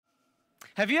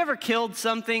Have you ever killed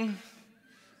something?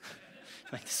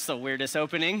 Like, this is the weirdest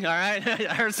opening, all right?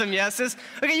 I heard some yeses.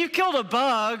 Okay, you killed a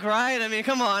bug, right? I mean,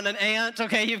 come on, an ant,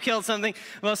 okay, you've killed something.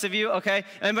 Most of you, okay.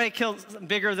 Anybody killed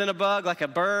bigger than a bug, like a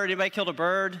bird? Anybody killed a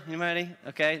bird? Anybody?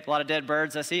 Okay, a lot of dead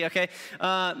birds, I see, okay.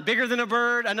 Bigger than a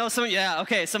bird, I know some, yeah,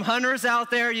 okay. Some hunters out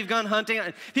there, you've gone hunting.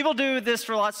 People do this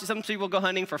for lots, some people go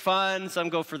hunting for fun, some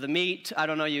go for the meat. I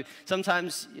don't know,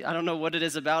 sometimes, I don't know what it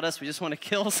is about us, we just want to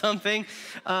kill something.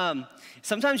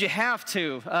 Sometimes you have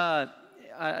to.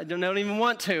 I don't even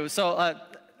want to. So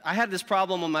I had this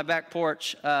problem on my back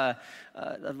porch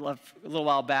a little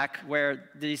while back where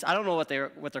these, I don't know what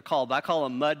they're called, but I call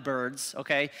them mud birds,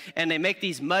 okay? And they make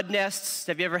these mud nests.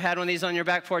 Have you ever had one of these on your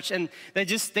back porch? And they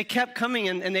kept coming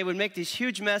and they would make these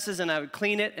huge messes and I would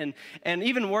clean it. And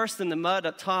even worse than the mud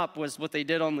up top was what they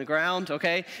did on the ground,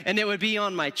 okay? And it would be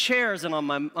on my chairs and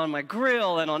on my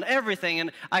grill and on everything.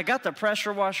 And I got the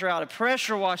pressure washer out, I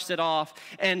pressure washed it off,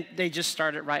 and they just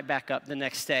started right back up the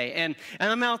next day. And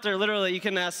I'm out there literally, you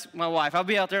can ask my wife, I'll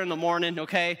be out there in the morning,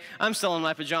 okay? I'm still in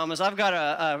my pajamas. I've got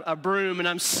a broom and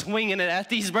I'm swinging it at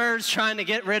these birds, trying to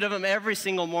get rid of them every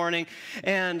single morning.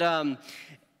 And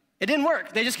it didn't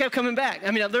work. They just kept coming back. I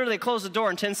mean, I literally closed the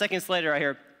door and 10 seconds later I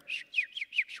hear,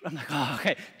 I'm like, oh,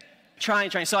 okay.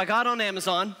 Trying. So I got on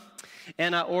Amazon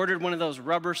and I ordered one of those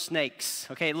rubber snakes.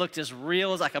 Okay, it looked as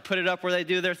real as I could put it up where they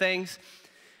do their things.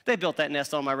 They built that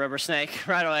nest on my rubber snake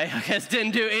right away. Okay, it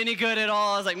didn't do any good at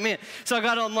all. I was like, man. So I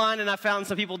got online and I found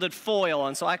some people did foil,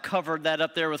 and so I covered that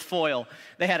up there with foil.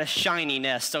 They had a shiny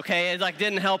nest, okay? It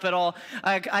didn't help at all.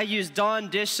 I used Dawn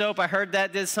dish soap. I heard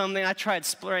that did something. I tried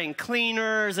spraying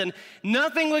cleaners, and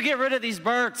nothing would get rid of these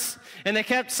birds. And they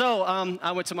kept,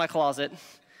 I went to my closet,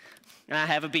 and I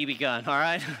have a BB gun, all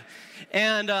right?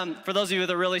 And for those of you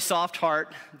with a really soft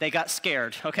heart, they got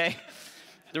scared, okay?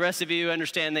 The rest of you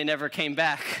understand they never came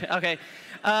back, okay?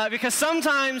 Because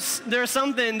sometimes there's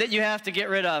something that you have to get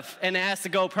rid of, and it has to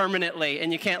go permanently,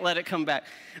 and you can't let it come back.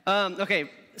 Okay,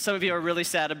 some of you are really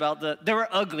sad about there were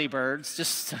ugly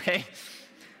birds, okay?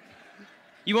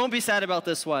 You won't be sad about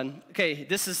this one. Okay,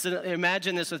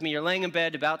 imagine this with me. You're laying in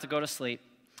bed, about to go to sleep.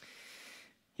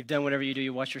 You've done whatever you do,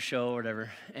 you watch your show or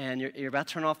whatever, and you're about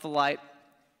to turn off the light,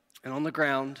 and on the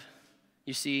ground,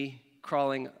 you see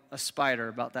crawling a spider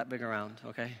about that big around,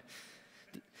 okay?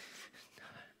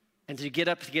 And you get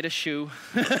up to get a shoe,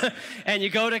 and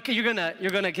you're gonna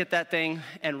get that thing,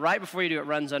 and right before you do, it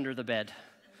runs under the bed.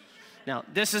 Now,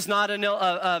 this is not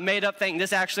a made-up thing.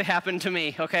 This actually happened to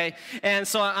me, okay? And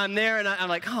so I'm there, and I'm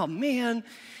like, oh, man.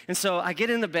 And so I get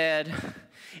in the bed,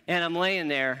 and I'm laying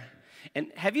there, and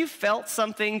have you felt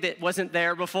something that wasn't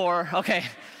there before? Okay.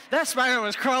 That spider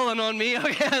was crawling on me.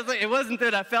 Okay, it wasn't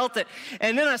that I felt it.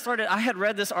 And then I had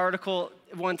read this article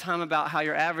one time about how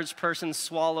your average person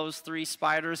swallows 3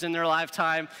 spiders in their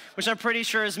lifetime, which I'm pretty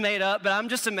sure is made up, but I'm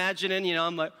just imagining,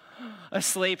 I'm like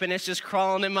asleep and it's just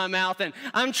crawling in my mouth and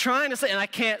I'm trying to sleep and I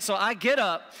can't. So I get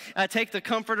up, I take the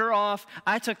comforter off,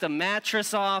 I took the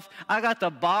mattress off, I got the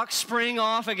box spring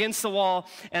off against the wall,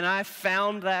 and I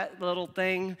found that little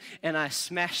thing and I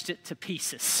smashed it to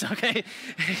pieces, okay?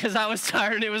 Because I was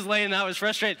tired and it was late and I was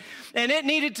frustrated and it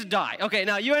needed to die. Okay,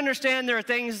 now you understand there are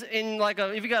things in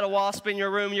if you got a wasp in your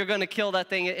room, you're gonna kill that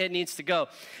thing, it needs to go.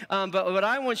 But what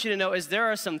I want you to know is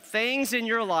there are some things in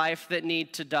your life that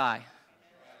need to die,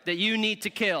 that you need to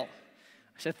kill.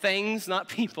 I said things, not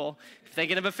people. If you're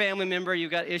thinking of a family member,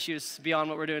 you've got issues beyond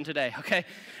what we're doing today, okay?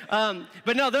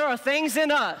 But no, there are things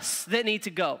in us that need to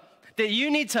go, that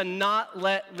you need to not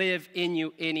let live in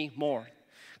you anymore.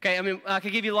 Okay, I mean, I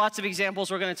could give you lots of examples.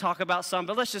 We're going to talk about some,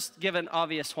 but let's just give an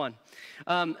obvious one.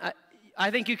 I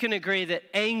think you can agree that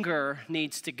anger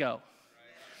needs to go.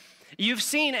 You've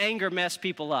seen anger mess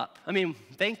people up. I mean,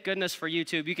 thank goodness for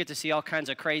YouTube. You get to see all kinds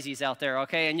of crazies out there,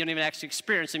 okay? And you don't even actually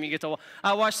experience them.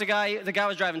 I watched the guy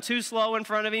was driving too slow in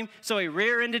front of him, so he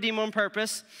rear-ended him on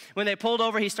purpose. When they pulled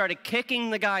over, he started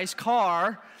kicking the guy's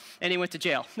car, and he went to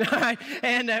jail.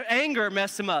 And anger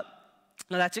messed him up.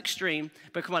 Now, that's extreme,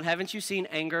 but come on, haven't you seen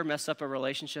anger mess up a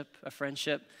relationship, a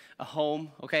friendship, a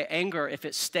home? Okay, anger, if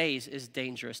it stays, is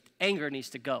dangerous. Anger needs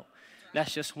to go.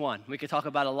 That's just one. We could talk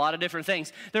about a lot of different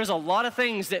things. There's a lot of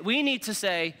things that we need to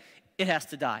say, it has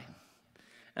to die.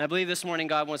 And I believe this morning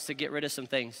God wants to get rid of some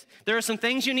things. There are some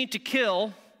things you need to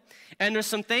kill, and there's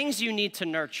some things you need to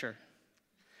nurture.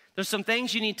 There's some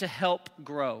things you need to help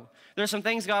grow. There's some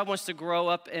things God wants to grow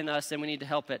up in us, and we need to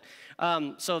help it.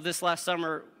 So this last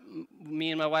summer,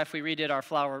 me and my wife, we redid our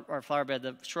flower bed,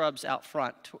 the shrubs out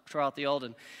front, tore out the old.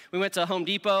 And we went to Home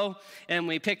Depot, and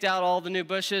we picked out all the new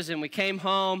bushes, and we came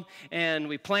home, and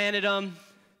we planted them.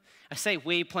 I say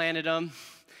we planted them.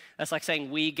 That's like saying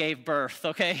we gave birth,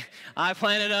 okay? I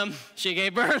planted them, she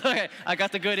gave birth. Okay, I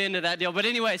got the good end of that deal. But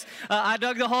anyways, I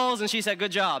dug the holes and she said,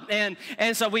 good job. And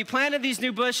so we planted these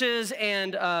new bushes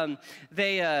and I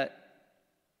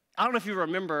don't know if you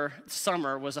remember,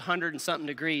 summer was 100 and something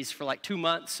degrees for like 2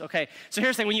 months, okay? So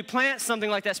here's the thing, when you plant something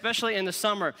like that, especially in the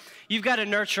summer, you've got to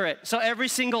nurture it. So every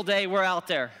single day we're out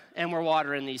there and we're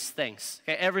watering these things,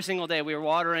 okay? Every single day we are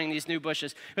watering these new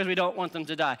bushes because we don't want them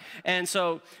to die. And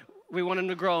so we want them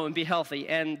to grow and be healthy.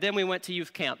 And then we went to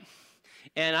youth camp.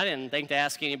 And I didn't think to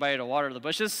ask anybody to water the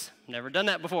bushes. Never done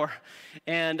that before.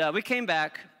 And we came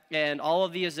back. And all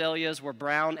of the azaleas were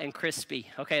brown and crispy.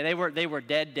 Okay, they were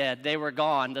dead. They were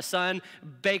gone. The sun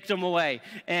baked them away,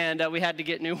 and we had to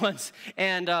get new ones.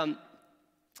 And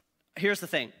here's the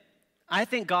thing. I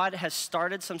think God has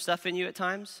started some stuff in you at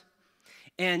times,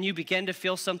 and you begin to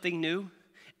feel something new,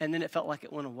 and then it felt like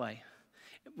it went away.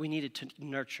 We needed to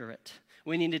nurture it.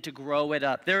 We needed to grow it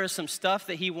up. There is some stuff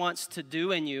that he wants to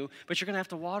do in you, but you're going to have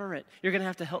to water it. You're going to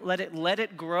have to let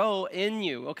it grow in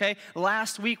you, okay?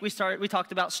 Last week we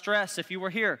talked about stress, if you were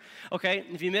here, okay?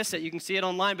 If you missed it, you can see it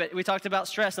online, but we talked about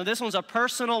stress. Now, this one's a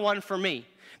personal one for me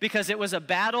because it was a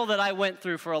battle that I went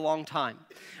through for a long time.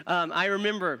 I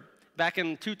remember back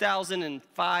in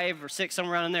 2005 or 6,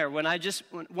 somewhere around in there, when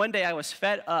one day I was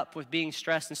fed up with being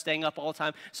stressed and staying up all the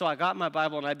time, so I got my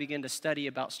Bible and I began to study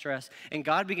about stress, and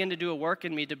God began to do a work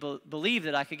in me to believe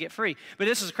that I could get free. But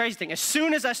this is the crazy thing. As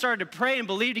soon as I started to pray and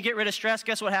believe to get rid of stress,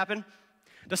 guess what happened?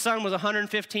 The sun was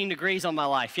 115 degrees on my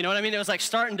life. You know what I mean? It was like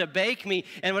starting to bake me,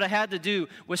 and what I had to do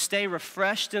was stay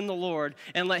refreshed in the Lord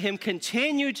and let him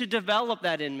continue to develop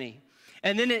that in me.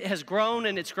 And then it has grown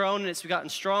and it's gotten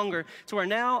stronger to where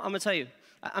now, I'm going to tell you,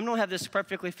 I don't have this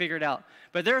perfectly figured out,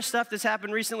 but there's stuff that's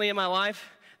happened recently in my life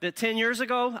that 10 years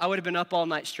ago, I would have been up all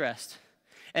night stressed.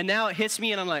 And now it hits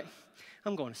me and I'm like,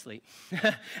 I'm going to sleep.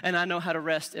 And I know how to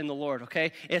rest in the Lord,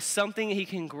 okay? It's something he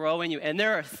can grow in you. And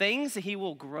there are things that he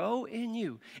will grow in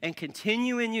you and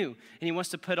continue in you, and he wants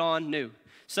to put on new.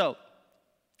 So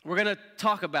we're going to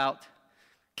talk about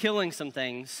killing some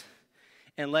things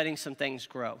and letting some things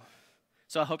grow.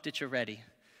 So I hope that you're ready.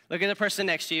 Look at the person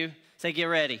next to you. Say, get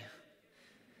ready.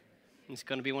 It's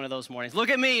going to be one of those mornings. Look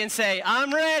at me and say,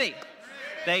 I'm ready.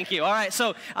 Thank you. All right,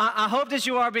 so I hope that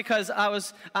you are, because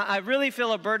I really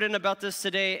feel a burden about this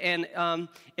today, and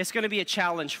it's going to be a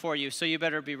challenge for you, so you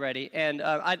better be ready. And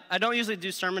I don't usually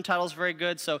do sermon titles very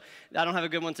good, so I don't have a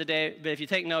good one today, but if you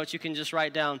take notes, you can just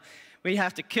write down, we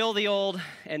have to kill the old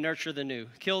and nurture the new.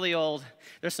 Kill the old.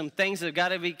 There's some things that have got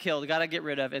to be killed, got to get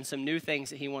rid of, and some new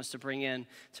things that he wants to bring in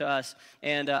to us.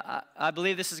 And I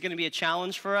believe this is going to be a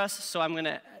challenge for us, so I'm going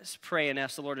to pray and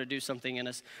ask the Lord to do something in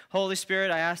us. Holy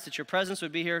Spirit, I ask that your presence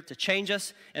would be here to change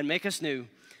us and make us new.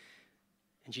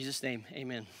 In Jesus' name,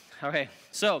 amen. All right,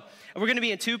 so we're going to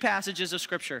be in 2 passages of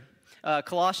Scripture.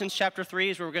 Colossians chapter 3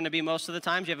 is where we're going to be most of the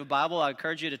time. If you have a Bible, I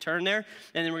encourage you to turn there.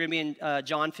 And then we're going to be in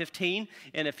John 15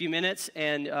 in a few minutes,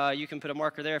 and you can put a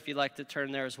marker there if you'd like to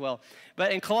turn there as well.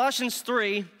 But in Colossians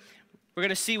 3, we're going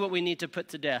to see what we need to put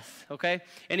to death, okay?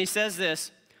 And he says this,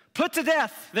 put to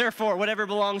death, therefore, whatever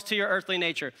belongs to your earthly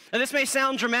nature. Now, this may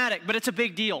sound dramatic, but it's a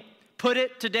big deal. Put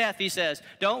it to death, he says.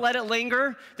 Don't let it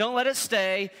linger. Don't let it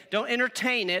stay. Don't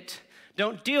entertain it.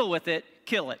 Don't deal with it.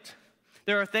 Kill it.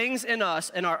 There are things in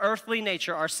us, in our earthly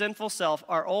nature, our sinful self,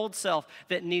 our old self,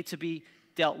 that need to be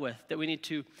dealt with, that we need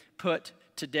to put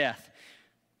to death.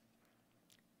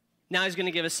 Now he's going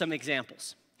to give us some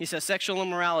examples. He says sexual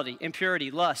immorality,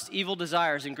 impurity, lust, evil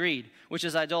desires, and greed, which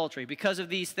is idolatry. Because of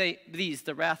these,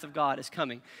 the wrath of God is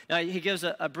coming. Now he gives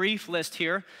a brief list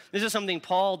here. This is something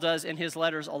Paul does in his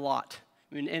letters a lot.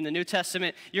 In the New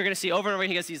Testament, you're going to see over and over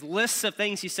again, he has these lists of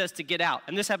things he says to get out.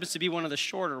 And this happens to be one of the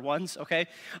shorter ones, okay?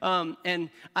 And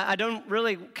I don't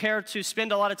really care to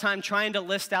spend a lot of time trying to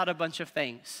list out a bunch of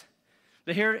things.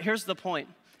 But here's the point,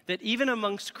 that even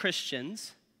amongst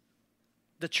Christians,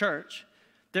 the church,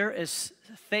 there is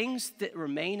things that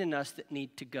remain in us that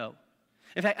need to go.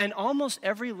 In fact, in almost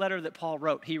every letter that Paul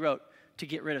wrote, he wrote to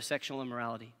get rid of sexual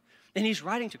immorality. And he's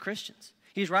writing to Christians.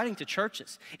 He's writing to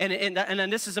churches. And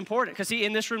this is important because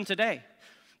in this room today,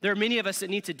 there are many of us that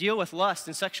need to deal with lust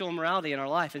and sexual immorality in our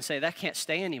life and say, that can't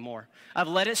stay anymore. I've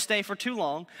let it stay for too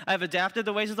long. I've adapted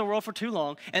the ways of the world for too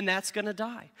long, and that's going to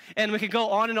die. And we could go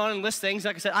on and list things.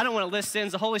 Like I said, I don't want to list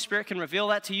sins. The Holy Spirit can reveal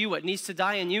that to you, what needs to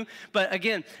die in you. But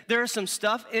again, there is some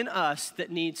stuff in us that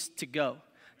needs to go.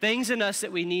 Things in us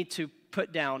that we need to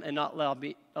put down and not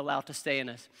be allowed to stay in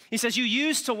us. He says, you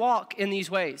used to walk in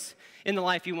these ways in the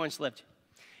life you once lived.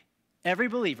 Every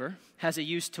believer has a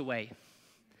used to way.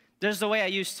 There's the way I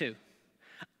used to.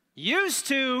 Used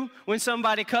to, when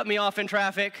somebody cut me off in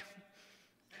traffic,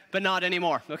 but not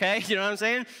anymore, okay? You know what I'm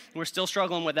saying? We're still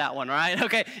struggling with that one, right?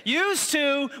 Okay, used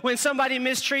to, when somebody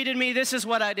mistreated me, this is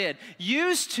what I did.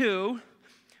 Used to,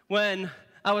 when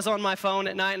I was on my phone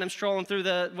at night and I'm strolling through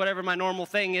whatever my normal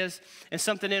thing is, and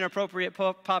something inappropriate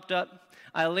popped up,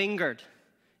 I lingered.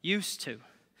 Used to.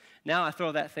 Now I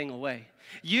throw that thing away.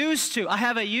 Used to. I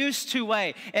have a used to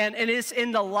way. And it's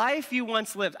in the life you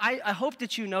once lived. I hope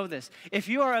that you know this. If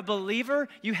you are a believer,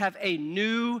 you have a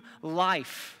new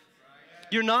life.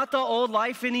 You're not the old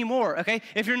life anymore, okay?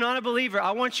 If you're not a believer,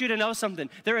 I want you to know something.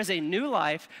 There is a new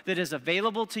life that is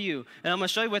available to you. And I'm going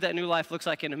to show you what that new life looks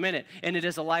like in a minute. And it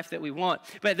is a life that we want.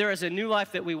 But there is a new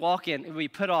life that we walk in, and we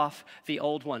put off the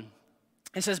old one.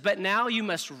 It says, but now you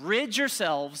must rid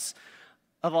yourselves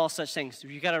of all such things.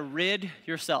 You got to rid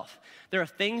yourself. There are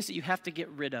things that you have to get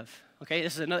rid of. Okay,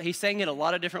 this is another. He's saying it a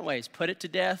lot of different ways. Put it to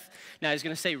death. Now he's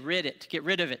going to say rid it. Get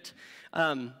rid of it.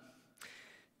 A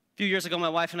few years ago, my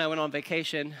wife and I went on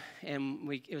vacation,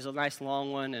 and it was a nice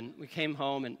long one. And we came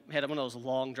home and we had one of those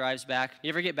long drives back. You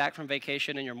ever get back from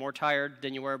vacation and you're more tired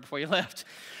than you were before you left?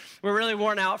 We're really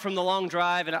worn out from the long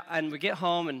drive, and we get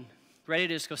home and ready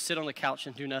to just go sit on the couch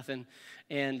and do nothing.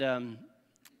 And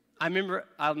I remember,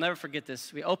 I'll never forget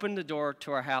this. We opened the door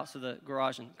to our house, to the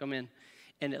garage, and come in,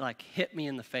 and it like hit me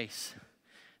in the face.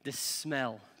 This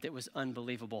smell that was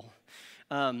unbelievable.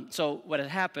 So what had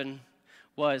happened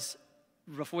was,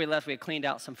 before we left, we had cleaned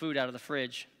out some food out of the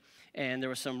fridge, and there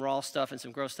was some raw stuff and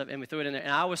some gross stuff, and we threw it in there,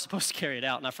 and I was supposed to carry it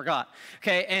out, and I forgot.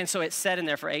 Okay, and so it sat in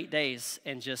there for 8 days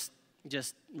and just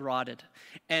rotted.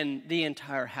 And the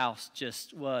entire house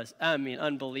just was,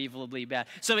 unbelievably bad.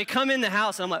 So we come in the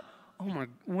house, and I'm like, oh my,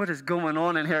 what is going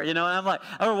on in here? You know, and I'm like,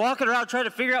 I was walking around trying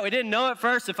to figure out, we didn't know at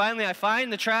first, and finally I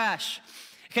find the trash.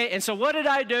 Okay, and so what did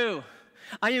I do?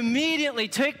 I immediately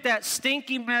took that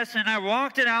stinky mess and I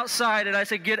walked it outside and I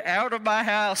said, get out of my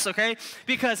house, okay?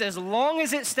 Because as long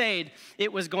as it stayed,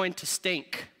 it was going to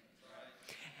stink.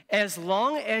 As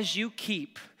long as you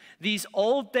keep these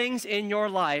old things in your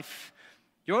life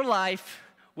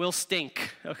will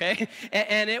stink, okay?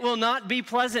 And it will not be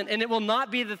pleasant, and it will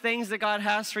not be the things that God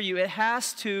has for you. It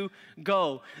has to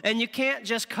go, and you can't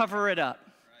just cover it up.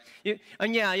 You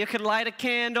could light a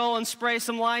candle and spray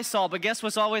some Lysol, but guess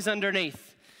what's always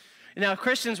underneath? Now,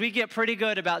 Christians, we get pretty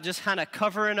good about just kind of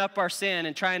covering up our sin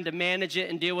and trying to manage it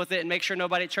and deal with it and make sure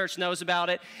nobody at church knows about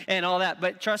it and all that.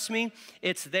 But trust me,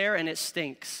 it's there and it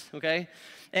stinks, okay?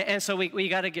 And so we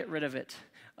got to get rid of it.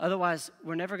 Otherwise,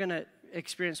 we're never going to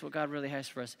experience what God really has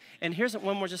for us. And here's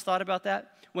one more just thought about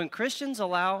that. When Christians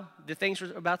allow the things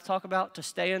we're about to talk about to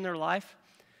stay in their life,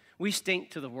 we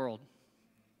stink to the world.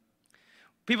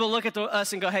 People look at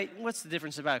us and go, hey, what's the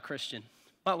difference about a Christian?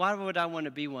 Why would I want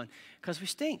to be one? Because we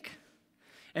stink.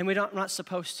 And we're not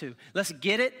supposed to. Let's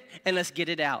get it and let's get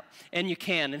it out. And you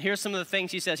can. And here's some of the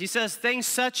things he says. He says things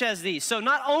such as these. So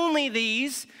not only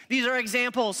these are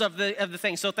examples of the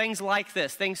things. So things like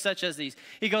this, things such as these.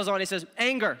 He goes on, he says,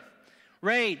 anger,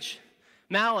 rage,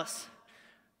 malice.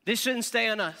 This shouldn't stay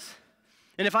on us.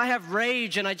 And if I have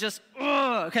rage and I just,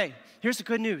 okay, here's the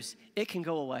good news. It can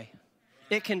go away.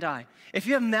 It can die. If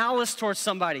you have malice towards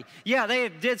somebody, yeah, they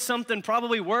did something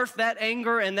probably worth that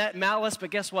anger and that malice,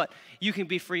 but guess what? You can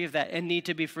be free of that and need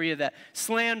to be free of that.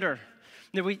 Slander.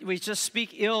 We just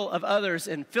speak ill of others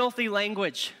in filthy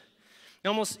language.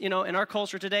 Almost, in our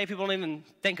culture today, people don't even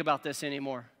think about this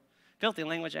anymore. Filthy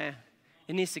language, it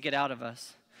needs to get out of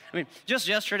us. Just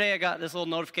yesterday, I got this little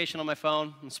notification on my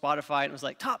phone on Spotify, and it was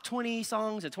like, top 20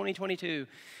 songs of 2022.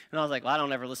 And I was like, well, I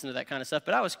don't ever listen to that kind of stuff,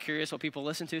 but I was curious what people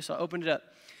listen to, so I opened it up.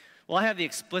 Well, I have the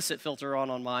explicit filter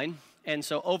on mine, and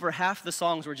so over half the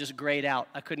songs were just grayed out.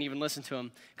 I couldn't even listen to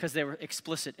them because they were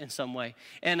explicit in some way.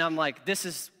 And I'm like, this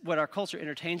is what our culture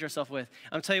entertains herself with.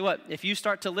 I'm telling you what, if you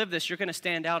start to live this, you're going to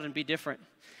stand out and be different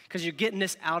because you're getting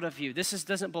this out of you. This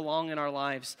doesn't belong in our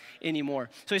lives anymore.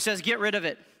 So he says, get rid of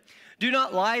it. Do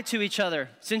not lie to each other,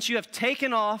 since you have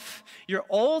taken off your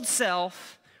old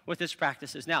self with its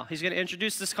practices. Now, he's going to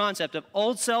introduce this concept of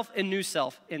old self and new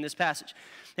self in this passage.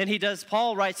 And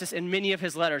Paul writes this in many of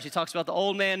his letters. He talks about the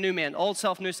old man, new man, old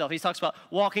self, new self. He talks about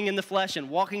walking in the flesh and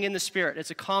walking in the spirit.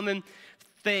 It's a common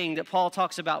thing that Paul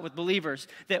talks about with believers,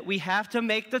 that we have to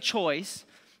make the choice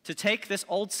to take this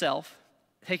old self,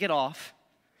 take it off,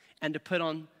 and to put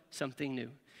on something new.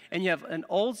 And you have an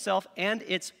old self and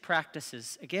its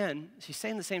practices. Again, he's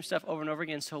saying the same stuff over and over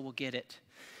again, so we'll get it.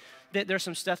 There's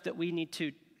some stuff that we need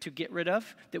to get rid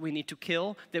of, that we need to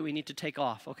kill, that we need to take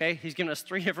off, okay? He's given us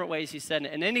 3 different ways he said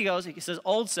it. And then he says,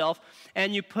 old self,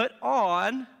 and you put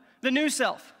on the new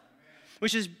self,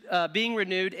 which is being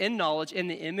renewed in knowledge in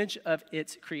the image of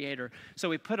its creator. So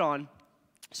we put on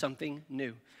something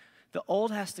new. The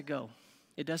old has to go.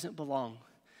 It doesn't belong.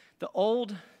 The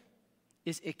old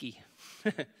is icky.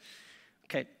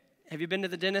 Okay, have you been to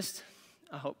the dentist?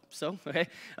 I hope so, okay.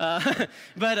 I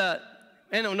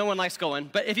know no one likes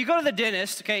going, but if you go to the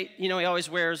dentist, okay, he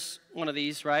always wears one of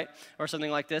these, right, or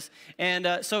something like this.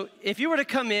 And so if you were to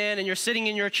come in and you're sitting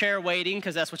in your chair waiting,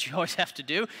 because that's what you always have to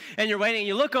do, and you're waiting, and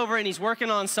you look over and he's working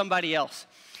on somebody else,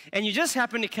 and you just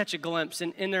happen to catch a glimpse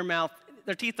in their mouth.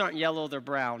 Their teeth aren't yellow, they're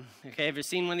brown, okay? Have you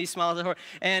seen one of these smiles before?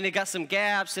 And they got some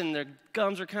gaps, and their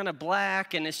gums are kind of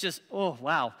black, and it's just, oh,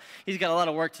 wow. He's got a lot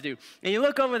of work to do. And you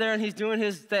look over there, and he's doing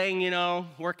his thing,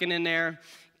 working in there,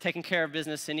 taking care of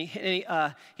business, and he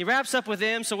wraps up with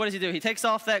him. So what does he do? He takes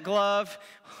off that glove,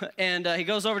 and he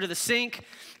goes over to the sink,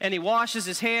 and he washes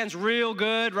his hands real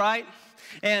good, right?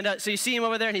 And so you see him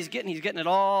over there, and he's getting it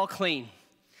all clean.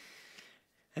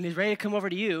 And he's ready to come over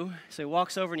to you, so he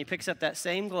walks over and he picks up that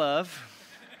same glove,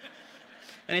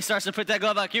 and he starts to put that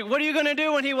glove out. What are you going to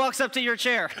do when he walks up to your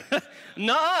chair?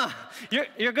 Nuh-uh.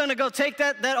 You're going to go take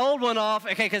that old one off,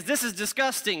 okay, because this is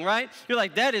disgusting, right? You're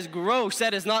like, that is gross.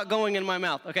 That is not going in my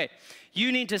mouth. Okay,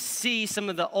 you need to see some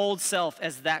of the old self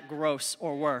as that gross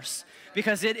or worse,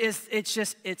 because it's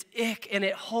ick, and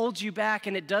it holds you back,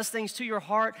 and it does things to your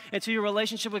heart and to your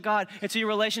relationship with God and to your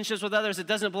relationships with others. It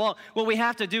doesn't belong. What we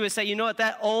have to do is say, you know what,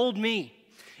 that old me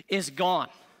is gone.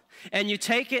 And you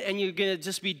take it, and you're going to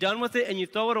just be done with it, and you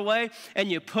throw it away,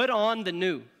 and you put on the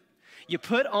new. You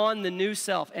put on the new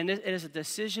self, and it is a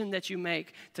decision that you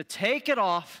make to take it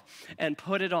off and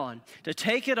put it on. To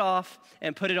take it off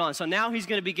and put it on. So now he's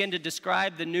going to begin to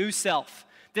describe the new self.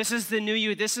 This is the new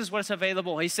you. This is what's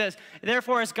available. He says,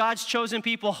 therefore, as God's chosen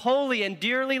people, holy and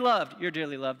dearly loved. You're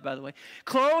dearly loved, by the way.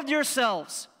 Clothe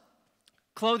yourselves.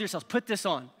 Put this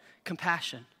on.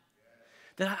 Compassion.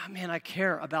 That, I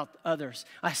care about others.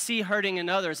 I see hurting in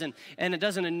others, and it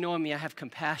doesn't annoy me. I have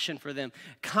compassion for them.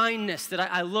 Kindness, that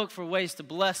I look for ways to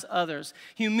bless others.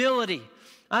 Humility.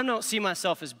 I don't see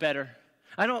myself as better.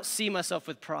 I don't see myself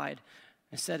with pride.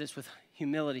 Instead, it's with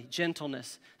humility,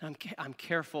 gentleness. I'm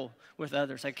careful with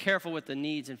others. I'm careful with the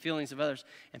needs and feelings of others.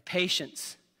 And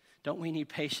patience. Don't we need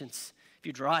patience? If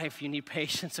you drive, you need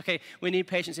patience. Okay, we need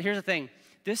patience. And here's the thing.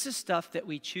 This is stuff that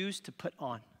we choose to put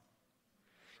on.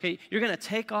 Okay, you're going to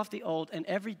take off the old, and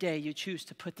every day you choose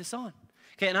to put this on.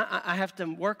 Okay, and I have to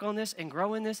work on this and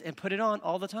grow in this and put it on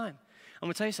all the time. I'm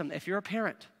going to tell you something. If you're a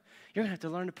parent, you're going to have to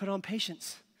learn to put on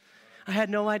patience. I had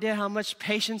no idea how much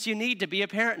patience you need to be a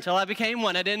parent until I became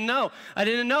one. I didn't know. I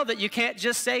didn't know that you can't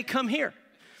just say, come here.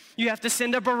 You have to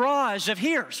send a barrage of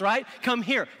here's, right? Come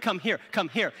here, come here, come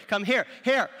here, come here,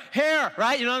 here,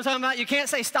 right? You know what I'm talking about? You can't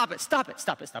say, stop it.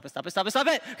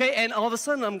 Okay, and all of a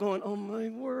sudden I'm going, oh my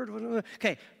word.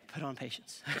 Okay, put on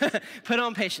patience. Put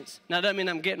on patience. Now, that doesn't mean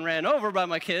I'm getting ran over by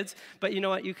my kids, but you know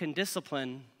what? You can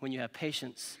discipline when you have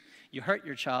patience. You hurt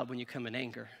your child when you come in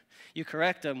anger. You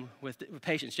correct them with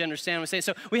patience. You understand what I'm saying?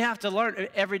 So we have to learn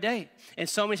every day. In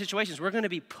so many situations, we're going to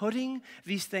be putting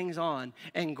these things on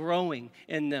and growing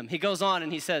in them. He goes on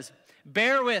and he says,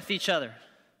 bear with each other.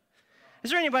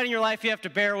 Is there anybody in your life you have to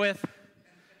bear with?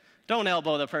 Don't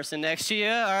elbow the person next to you,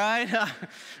 all right?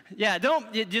 Yeah,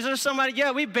 is there somebody,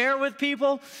 we bear with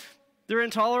people. They're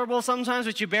intolerable sometimes,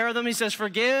 but you bear with them. He says,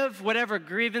 forgive whatever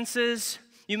grievances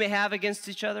you may have against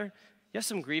each other. You have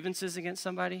some grievances against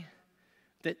somebody?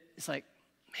 That it's like,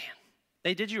 man,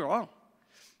 they did you wrong.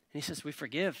 And he says, we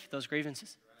forgive those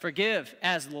grievances. Forgive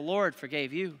as the Lord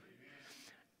forgave you.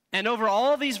 And over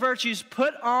all these virtues,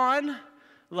 put on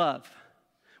love,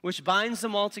 which binds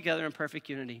them all together in perfect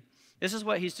unity. This is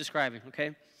what he's describing,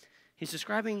 okay? He's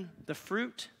describing the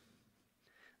fruit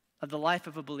of the life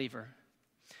of a believer.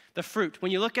 The fruit.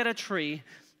 When you look at a tree,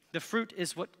 the fruit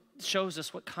is what shows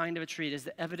us what kind of a tree it is,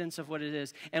 the evidence of what it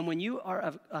is. And when you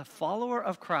are a follower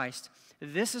of Christ,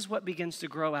 this is what begins to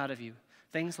grow out of you.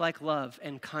 Things like love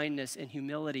and kindness and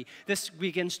humility. This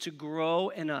begins to grow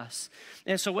in us.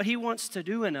 And so what he wants to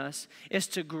do in us is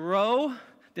to grow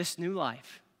this new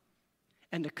life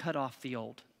and to cut off the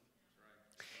old.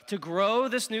 To grow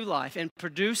this new life and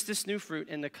produce this new fruit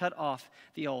and to cut off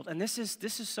the old. And this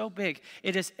is so big.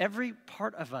 It is every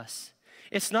part of us.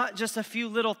 It's not just a few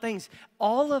little things.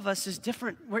 All of us is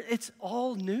different. It's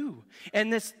all new.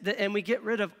 And we get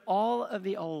rid of all of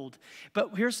the old. But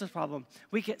here's the problem.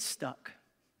 We get stuck.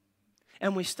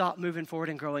 And we stop moving forward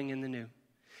and growing in the new.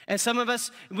 And some of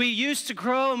us, we used to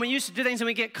grow and we used to do things and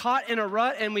we get caught in a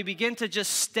rut and we begin to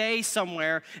just stay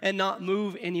somewhere and not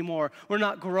move anymore. We're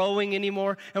not growing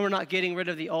anymore and we're not getting rid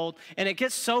of the old. And it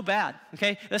gets so bad,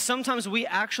 okay, that sometimes we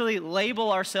actually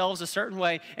label ourselves a certain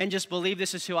way and just believe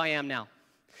this is who I am now.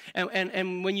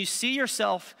 And when you see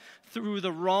yourself through with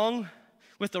the wrong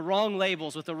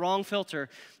labels, with the wrong filter,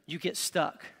 you get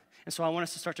stuck. And so I want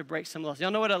us to start to break some of those.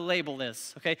 Y'all know what a label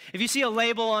is, okay? If you see a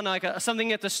label on like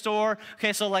something at the store,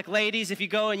 okay, so like ladies, if you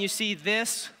go and you see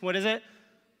this, what is it?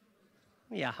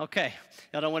 Yeah, okay.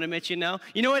 Y'all don't want to admit you know.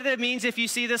 You know what it means if you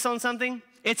see this on something?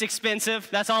 It's expensive.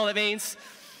 That's all it means.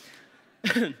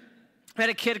 I had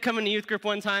a kid come into youth group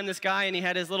one time, this guy, and he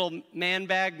had his little man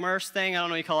bag, Merce thing, I don't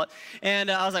know what you call it. And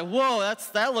I was like, whoa,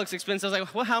 that looks expensive. I was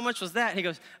like, well, how much was that? And he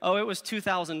goes, oh, it was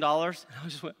 $2,000. And I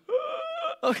just went,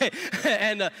 okay,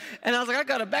 and I was like, I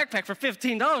got a backpack for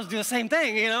 $15 to do the same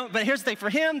thing, you know? But here's the thing, for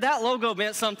him, that logo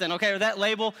meant something, okay? Or that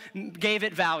label gave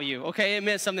it value, okay? It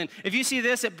meant something. If you see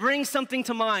this, it brings something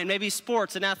to mind, maybe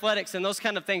sports and athletics and those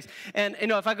kind of things. And, you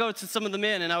know, if I go to some of the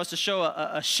men and I was to show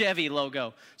a Chevy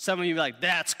logo, some of you would be like,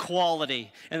 that's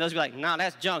quality. And those would be like, nah,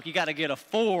 that's junk. You got to get a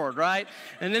Ford, right?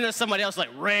 And then there's somebody else like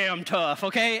Ram Tough,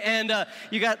 okay? And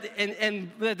you got,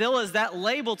 and the deal is that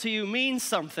label to you means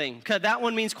something. Because that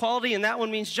one means quality and that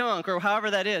one means junk, or however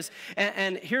that is.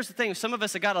 And here's the thing, some of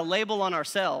us have got a label on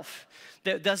ourselves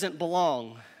that doesn't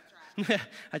belong.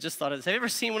 I just thought of this. Have you ever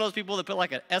seen one of those people that put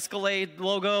like an Escalade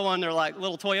logo on their like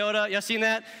little Toyota? You ever seen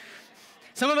that?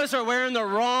 Some of us are wearing the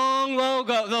wrong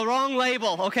logo, the wrong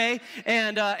label, okay?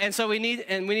 And so we need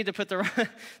to put the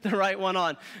right one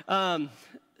on.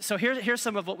 So here's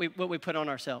some of what we put on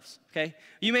ourselves, okay?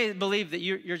 You may believe that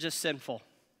you're just sinful.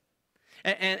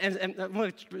 And I'm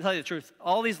going to tell you the truth.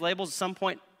 All these labels, at some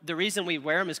point, the reason we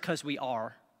wear them is because we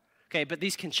are. Okay, but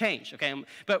these can change, okay?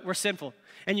 But we're sinful.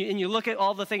 And you look at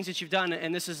all the things that you've done,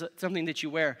 and this is something that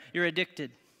you wear. You're addicted.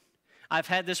 I've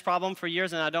had this problem for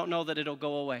years, and I don't know that it'll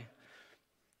go away.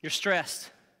 You're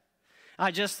stressed. I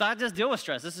just deal with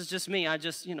stress. This is just me. I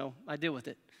deal with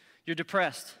it. You're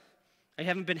depressed. You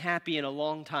haven't been happy in a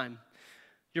long time.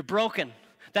 You're broken.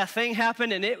 That thing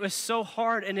happened and it was so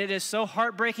hard and it is so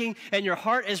heartbreaking and your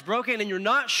heart is broken and you're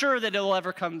not sure that it'll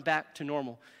ever come back to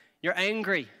normal. You're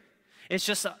angry. It's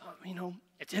just,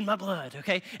 it's in my blood,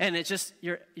 okay? And it's just,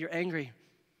 you're angry.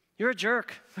 You're a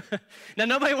jerk. Now,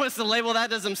 nobody wants to label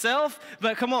that as themselves,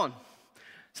 but come on.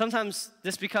 Sometimes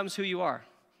this becomes who you are,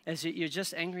 as you're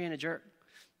just angry and a jerk,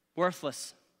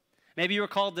 worthless. Maybe you were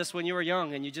called this when you were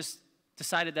young and you just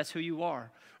decided that's who you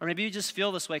are. Or maybe you just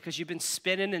feel this way because you've been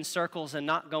spinning in circles and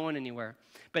not going anywhere.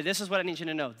 But this is what I need you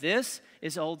to know. This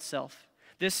is old self.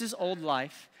 This is old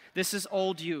life. This is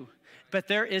old you. But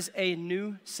there is a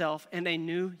new self and a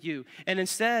new you. And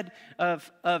instead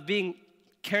of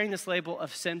carrying this label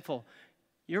of sinful,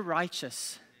 you're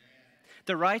righteous.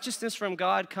 The righteousness from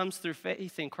God comes through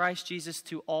faith in Christ Jesus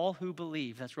to all who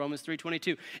believe. That's Romans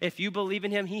 3:22. If you believe in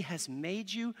him, he has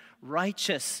made you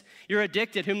righteous. You're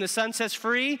addicted. Whom the Son sets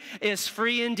free is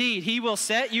free indeed. He will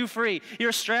set you free.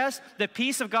 You're stressed. The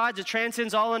peace of God that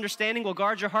transcends all understanding will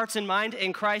guard your hearts and mind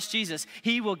in Christ Jesus.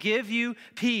 He will give you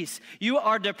peace. You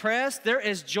are depressed. There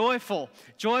is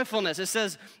joyfulness. It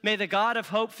says, may the God of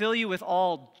hope fill you with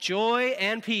all joy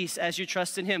and peace as you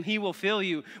trust in him. He will fill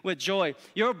you with joy.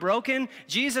 You're broken.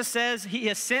 Jesus says he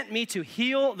has sent me to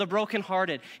heal the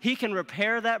brokenhearted. He can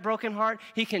repair that broken heart.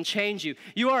 He can change you.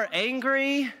 You are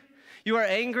angry.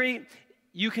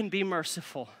 You can be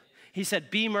merciful. He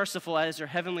said, be merciful as your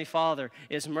heavenly Father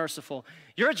is merciful.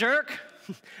 You're a jerk.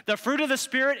 The fruit of the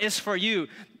Spirit is for you.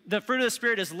 The fruit of the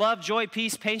Spirit is love, joy,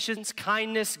 peace, patience,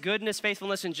 kindness, goodness,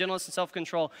 faithfulness, and gentleness and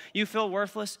self-control. You feel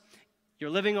worthless. You're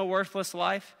living a worthless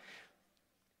life.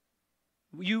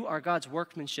 You are God's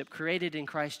workmanship, created in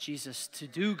Christ Jesus to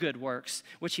do good works,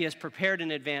 which he has prepared in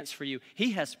advance for you.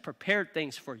 He has prepared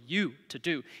things for you to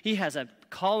do. He has a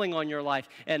calling on your life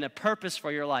and a purpose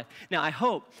for your life. Now, I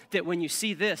hope that when you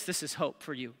see this is hope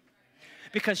for you.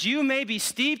 Because you may be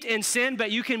steeped in sin,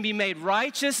 but you can be made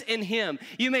righteous in him.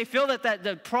 You may feel that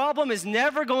the problem is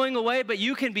never going away, but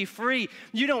you can be free.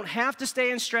 You don't have to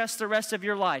stay in stress the rest of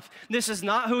your life. This is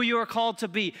not who you are called to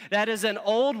be. That is an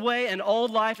old way, an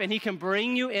old life, and he can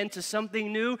bring you into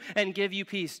something new and give you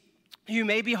peace. You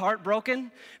may be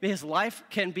heartbroken because life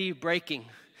can be breaking.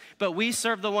 But we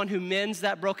serve the one who mends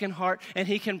that broken heart, and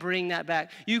he can bring that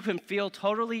back. You can feel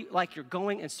totally like you're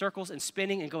going in circles and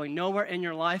spinning and going nowhere in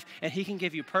your life, and he can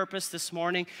give you purpose this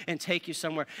morning and take you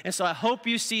somewhere. And so I hope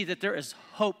you see that there is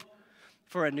hope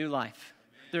for a new life.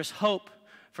 There's hope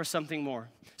for something more.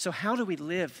 So how do we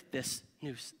live this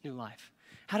new life?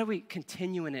 How do we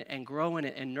continue in it and grow in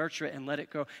it and nurture it and let it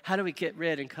grow? How do we get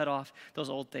rid and cut off those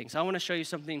old things? I want to show you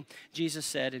something Jesus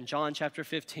said in John chapter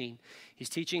 15. He's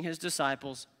teaching his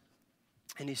disciples.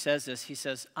 And he says this, he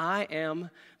says, I am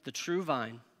the true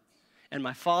vine, and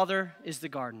my Father is the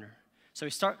gardener. So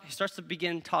he starts to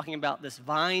begin talking about this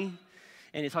vine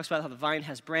And he talks about how the vine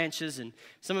has branches, and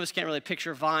some of us can't really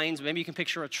picture vines. Maybe you can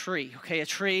picture a tree, okay? A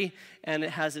tree, and it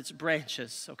has its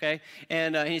branches, okay?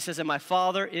 And he says that my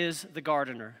Father is the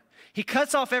gardener. He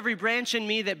cuts off every branch in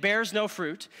me that bears no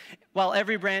fruit, while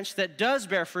every branch that does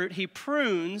bear fruit, he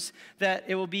prunes that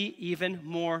it will be even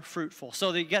more fruitful.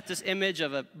 So you get this image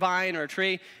of a vine or a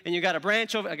tree, and you got a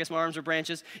branch over, I guess my arms are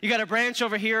branches. You got a branch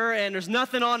over here, and there's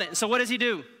nothing on it. And so what does he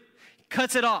do?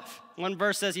 Cuts it off. One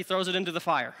verse says he throws it into the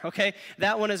fire, okay?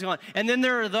 That one is gone. And then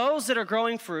there are those that are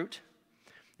growing fruit.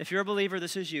 If you're a believer,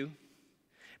 this is you.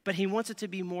 But he wants it to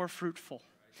be more fruitful.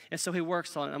 And so he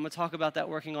works on it. I'm going to talk about that,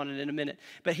 working on it in a minute.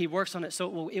 But he works on it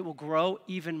so it will grow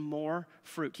even more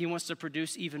fruit. He wants to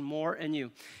produce even more in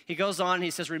you. He goes on and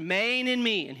he says, remain in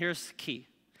me. And here's the key.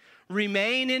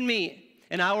 Remain in me,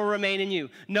 and I will remain in you.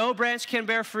 No branch can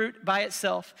bear fruit by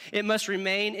itself. It must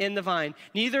remain in the vine.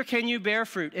 Neither can you bear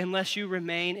fruit unless you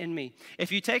remain in me.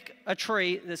 If you take a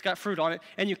tree that's got fruit on it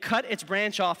and you cut its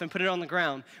branch off and put it on the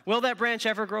ground, will that branch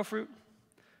ever grow fruit?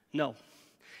 No.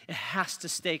 It has to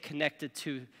stay connected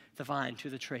to the vine, to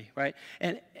the tree, right?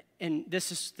 And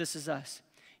this is us.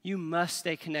 You must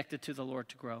stay connected to the Lord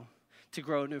to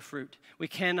grow new fruit. We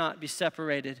cannot be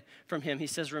separated from him. He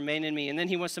says, remain in me. And then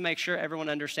he wants to make sure everyone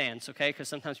understands, okay? Because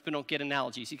sometimes people don't get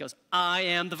analogies. He goes, I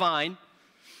am the vine.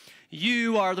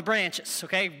 You are the branches,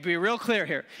 okay? Be real clear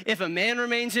here. If a man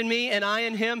remains in me and I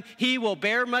in him, he will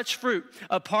bear much fruit.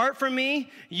 Apart from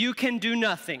me, you can do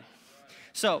nothing.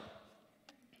 So,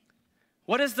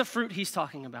 what is the fruit he's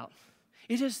talking about?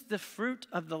 It is the fruit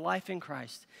of the life in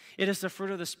Christ. It is the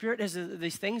fruit of the Spirit. It is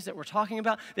these things that we're talking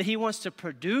about that he wants to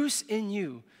produce in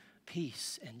you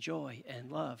peace and joy and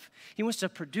love. He wants to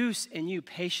produce in you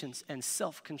patience and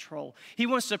self-control. He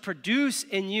wants to produce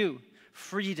in you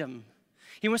freedom.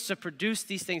 He wants to produce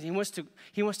these things. He wants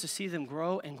to see them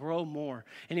grow and grow more.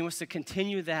 And he wants to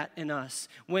continue that in us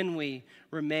when we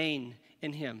remain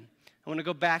in him. I want to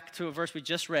go back to a verse we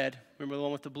just read. Remember the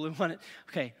one with the blue on it?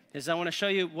 Okay, I want to show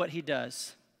you what he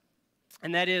does.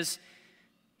 And that is,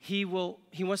 he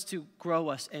wants to grow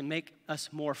us and make us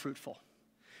more fruitful.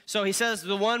 So he says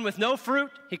the one with no fruit,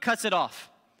 he cuts it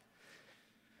off.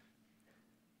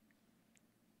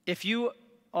 If you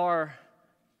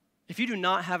do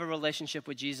not have a relationship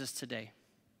with Jesus today,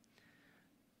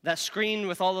 that screen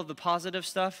with all of the positive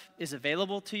stuff is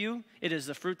available to you. It is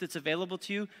the fruit that's available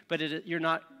to you, but you're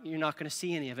not going to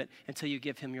see any of it until you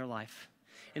give him your life.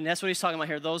 And that's what he's talking about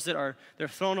here. Those that they're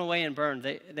thrown away and burned,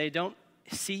 they don't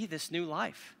see this new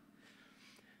life.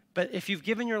 But if you've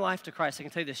given your life to Christ, I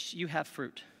can tell you this, you have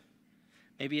fruit.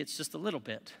 Maybe it's just a little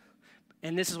bit.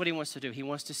 And this is what he wants to do. He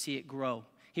wants to see it grow.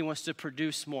 He wants to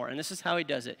produce more. And this is how he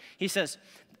does it. He says,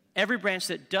 every branch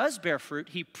that does bear fruit,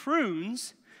 he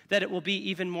prunes that it will be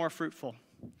even more fruitful.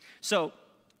 So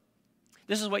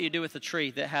this is what you do with a tree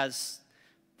that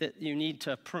you need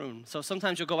to prune. So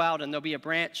sometimes you'll go out and there'll be a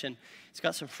branch and it's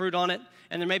got some fruit on it,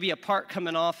 and there may be a part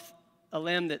coming off a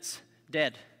limb that's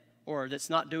dead or that's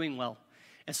not doing well.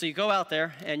 And so you go out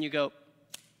there and you go,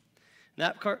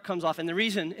 that part comes off. And the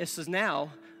reason is because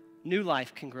now new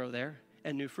life can grow there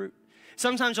and new fruit.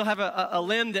 Sometimes you'll have a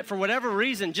limb that for whatever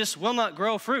reason just will not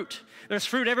grow fruit. There's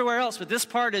fruit everywhere else, but this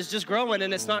part is just growing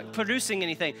and it's not producing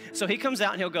anything. So he comes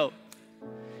out and he'll go,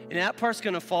 and that part's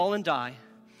going to fall and die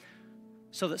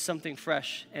so that something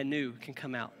fresh and new can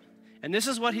come out. And this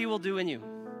is what he will do in you.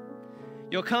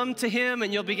 You'll come to him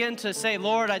and you'll begin to say,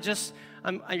 Lord,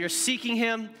 you're seeking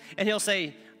him. And he'll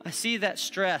say, I see that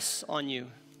stress on you.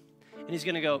 And he's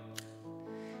going to go,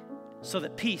 so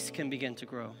that peace can begin to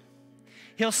grow.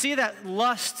 He'll see that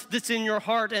lust that's in your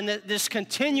heart and that this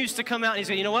continues to come out. And he's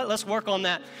going, you know what? Let's work on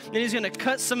that. And he's going to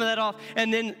cut some of that off.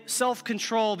 And then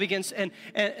self-control begins and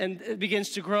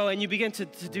begins to grow. And you begin to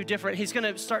do different. He's going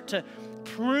to start to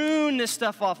prune this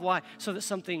stuff off. Why? So that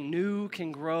something new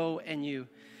can grow in you.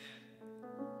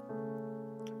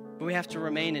 But we have to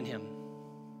remain in him.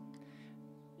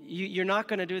 You're not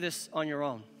going to do this on your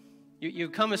own. You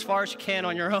come as far as you can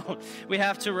on your own. We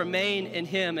have to remain in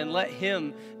him and let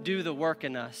him do the work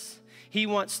in us. He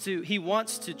wants to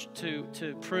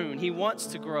prune. He wants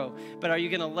to grow. But are you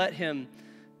going to let him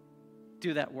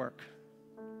do that work?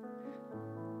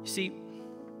 You see,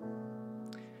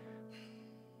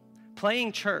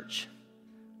 playing church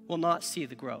will not see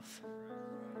the growth.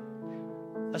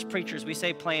 As preachers, we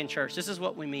say play in church. This is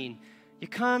what we mean. You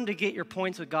come to get your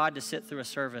points with God to sit through a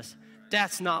service.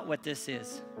 That's not what this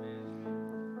is.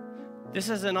 This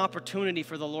is an opportunity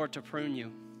for the Lord to prune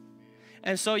you.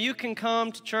 And so you can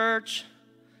come to church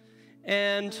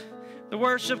and the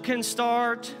worship can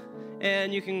start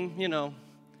and you can,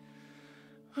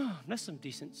 that's some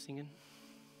decent singing.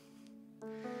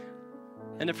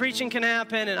 And the preaching can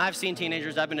happen, and I've seen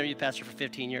teenagers, I've been a youth pastor for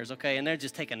 15 years, okay, and they're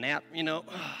just taking a nap,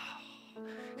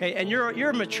 Okay, and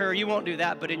you're mature, you won't do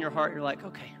that, but in your heart, you're like,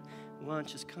 okay,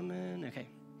 lunch is coming, okay.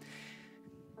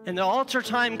 And the altar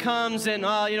time comes, and,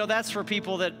 that's for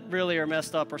people that really are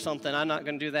messed up or something. I'm not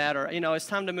going to do that. Or, it's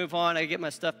time to move on. I get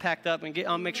my stuff packed up and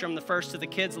I'll make sure I'm the first to the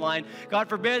kids' line. God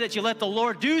forbid that you let the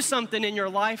Lord do something in your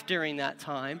life during that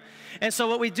time. And so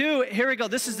what we do, here we go.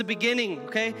 This is the beginning,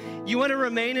 okay? You want to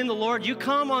remain in the Lord. You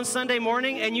come on Sunday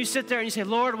morning, and you sit there and you say,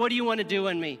 Lord, what do you want to do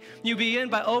in me? You begin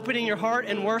by opening your heart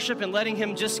in worship and letting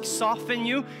him just soften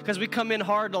you, because we come in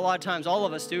hard a lot of times. All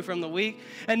of us do from the week.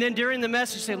 And then during the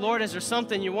message, you say, Lord, is there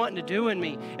something you wanting to do in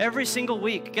me? Every single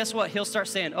week, guess what? He'll start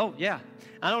saying, oh, yeah,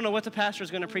 I don't know what the pastor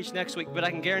is going to preach next week, but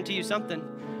I can guarantee you something.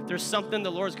 There's something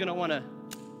the Lord's going to want to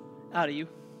out of you.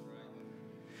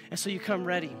 And so you come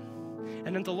ready.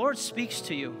 And then the Lord speaks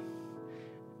to you.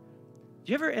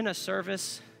 Do you ever in a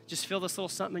service just feel this little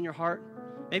something in your heart?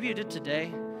 Maybe you did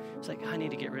today. It's like, I need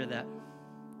to get rid of that.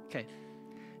 Okay.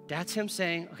 That's him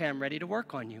saying, okay, I'm ready to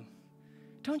work on you.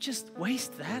 Don't just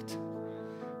waste that.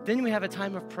 Then we have a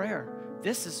time of prayer.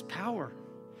 This is power,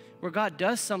 where God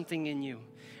does something in you.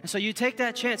 And so you take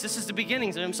that chance. This is the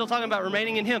beginnings. And I'm still talking about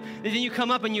remaining in him. And then you come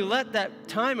up and you let that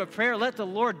time of prayer, let the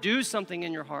Lord do something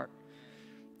in your heart.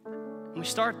 And we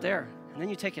start there. And then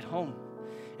you take it home.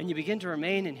 And you begin to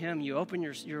remain in him. You open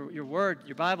your word,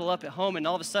 your Bible up at home, and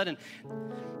all of a sudden,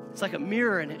 it's like a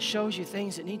mirror, and it shows you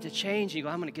things that need to change. You go,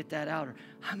 I'm going to get that out, or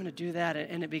I'm going to do that.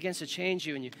 And it begins to change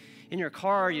you. And you, in your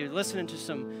car, you're listening to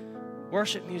some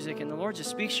worship music, and the Lord just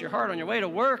speaks to your heart on your way to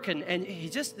work, and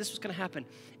this was going to happen.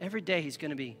 Every day he's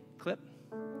going to be clip,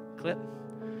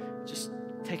 just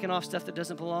taking off stuff that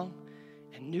doesn't belong,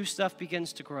 and new stuff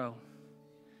begins to grow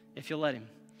if you'll let him.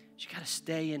 But you got to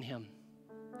stay in him.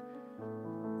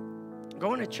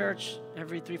 Going to church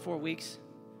every 3-4 weeks,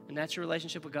 and that's your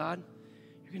relationship with God,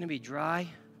 you're going to be dry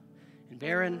and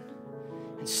barren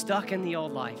and stuck in the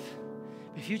old life.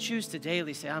 But if you choose to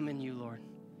daily say, I'm in you, Lord,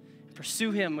 pursue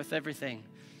him with everything,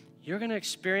 you're going to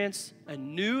experience a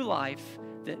new life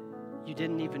that you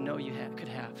didn't even know you could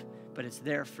have, but it's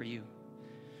there for you.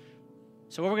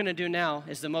 So what we're going to do now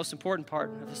is the most important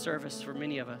part of the service for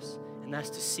many of us, and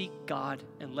that's to seek God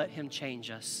and let him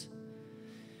change us.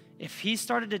 If he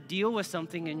started to deal with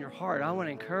something in your heart, I want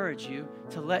to encourage you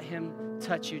to let him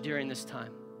touch you during this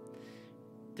time.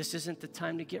 This isn't the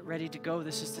time to get ready to go.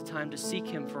 This is the time to seek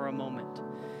him for a moment.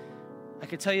 I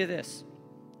can tell you this.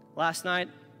 Last night,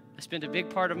 I spent a big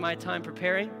part of my time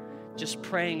preparing, just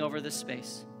praying over this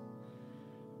space,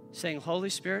 saying,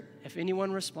 Holy Spirit, if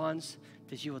anyone responds,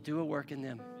 that you will do a work in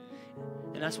them.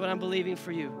 And that's what I'm believing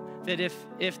for you, that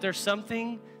if there's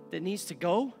something that needs to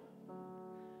go,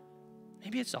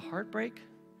 maybe it's a heartbreak,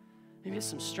 maybe it's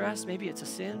some stress, maybe it's a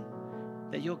sin,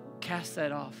 that you'll cast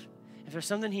that off. If there's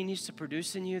something he needs to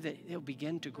produce in you, that it'll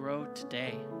begin to grow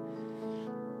today.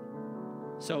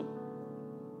 So,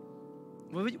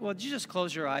 would you just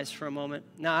close your eyes for a moment?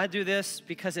 Now, I do this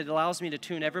because it allows me to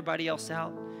tune everybody else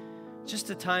out. Just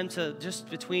a time to, just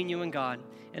between you and God,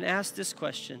 and ask this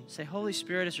question. Say, Holy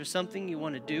Spirit, is there something you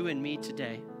want to do in me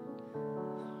today?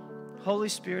 Holy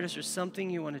Spirit, is there something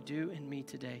you want to do in me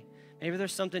today? Maybe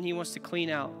there's something he wants to clean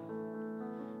out.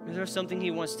 Maybe there's something he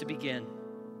wants to begin.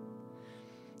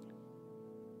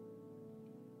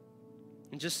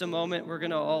 In just a moment, we're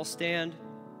going to all stand.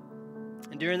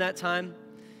 And during that time,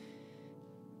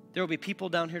 there will be people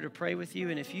down here to pray with you.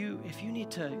 And if you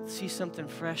need to see something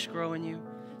fresh grow in you,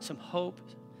 some hope,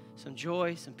 some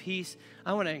joy, some peace,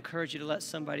 I want to encourage you to let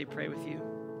somebody pray with you.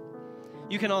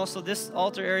 You can also, this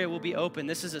altar area will be open.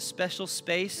 This is a special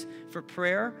space for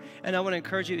prayer. And I want to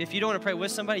encourage you, if you don't want to pray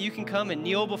with somebody, you can come and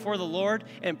kneel before the Lord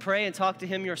and pray and talk to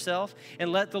him yourself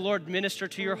and let the Lord minister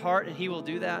to your heart, and he will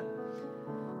do that.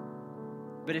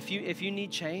 But if you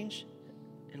need change,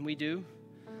 and we do,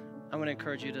 I want to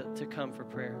encourage you to come for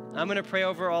prayer. I'm going to pray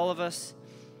over all of us.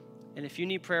 And if you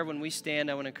need prayer when we stand,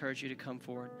 I want to encourage you to come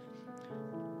forward.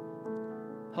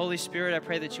 Holy Spirit, I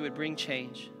pray that you would bring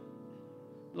change.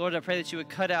 Lord, I pray that you would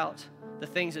cut out the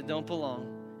things that don't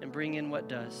belong and bring in what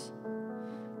does.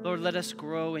 Lord, let us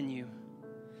grow in you.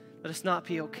 Let us not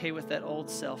be okay with that old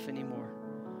self anymore.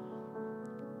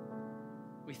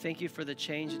 We thank you for the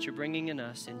change that you're bringing in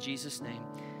us. In Jesus' name.